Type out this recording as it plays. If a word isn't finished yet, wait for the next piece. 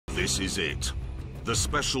This is it. The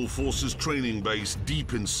Special Forces training base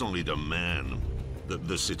deep inside a man.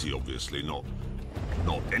 The city, obviously, not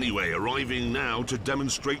anyway, arriving now to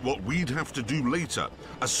demonstrate what we'd have to do later.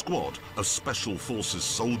 A squad of Special Forces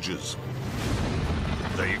soldiers.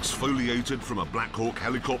 They exfoliated from a Black Hawk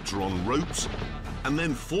helicopter on Rout and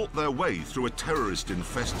then fought their way through a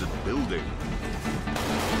terrorist-infested building.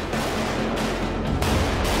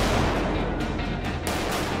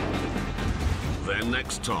 Their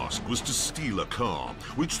next task was to steal a car,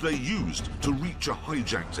 which they used to reach a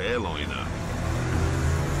hijacked airliner.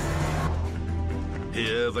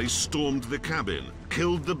 Here they stormed the cabin,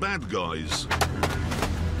 killed the bad guys,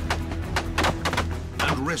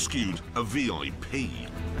 and rescued a VIP.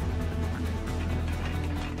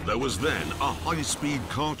 There was then a high-speed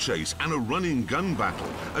car chase and a running gun battle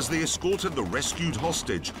as they escorted the rescued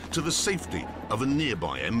hostage to the safety of a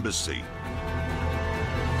nearby embassy.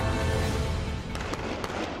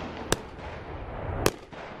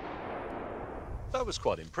 That was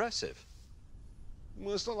quite impressive.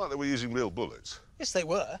 Well, it's not like they were using real bullets. Yes, they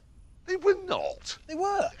were. They were not. They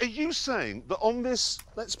were. Are you saying that on this,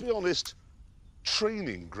 let's be honest,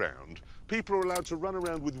 training ground, people are allowed to run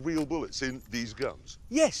around with real bullets in these guns?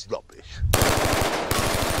 Yes. Rubbish.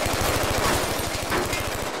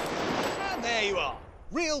 And there you are.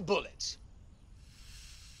 Real bullets.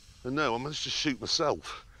 And no, I managed to shoot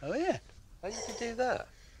myself. Oh, yeah? How you could do that?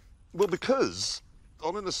 Well, because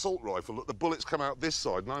on an assault rifle, look, the bullets come out this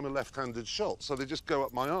side and I'm a left-handed shot, so they just go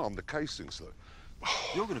up my arm, the casing, so...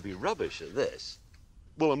 You're going to be rubbish at this.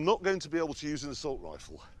 Well, I'm not going to be able to use an assault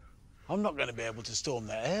rifle. I'm not going to be able to storm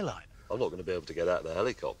their airline. I'm not going to be able to get out of the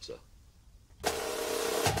helicopter.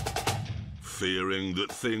 Fearing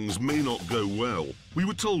that things may not go well, we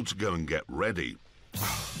were told to go and get ready.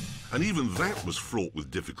 And even that was fraught with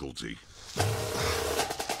difficulty.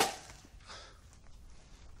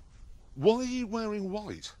 Why are you wearing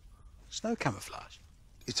white? Snow camouflage.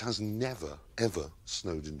 It has never, ever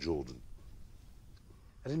snowed in Jordan.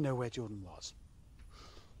 I didn't know where Jordan was.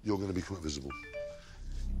 You're going to become invisible.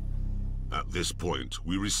 At this point,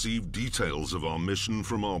 we received details of our mission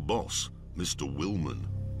from our boss, Mr. Willman.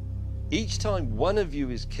 Each time one of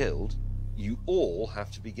you is killed, you all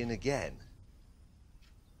have to begin again.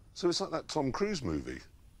 So it's like that Tom Cruise movie.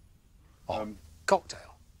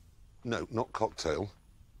 Cocktail. No, not Cocktail.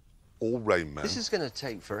 Or Rain Man. This is going to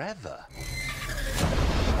take forever.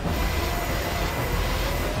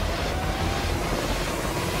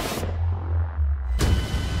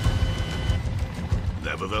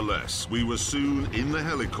 Nevertheless, we were soon in the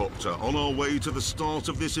helicopter on our way to the start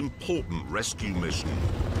of this important rescue mission.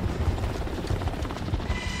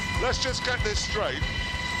 Let's just get this straight.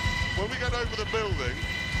 When we get over the building,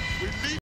 we leave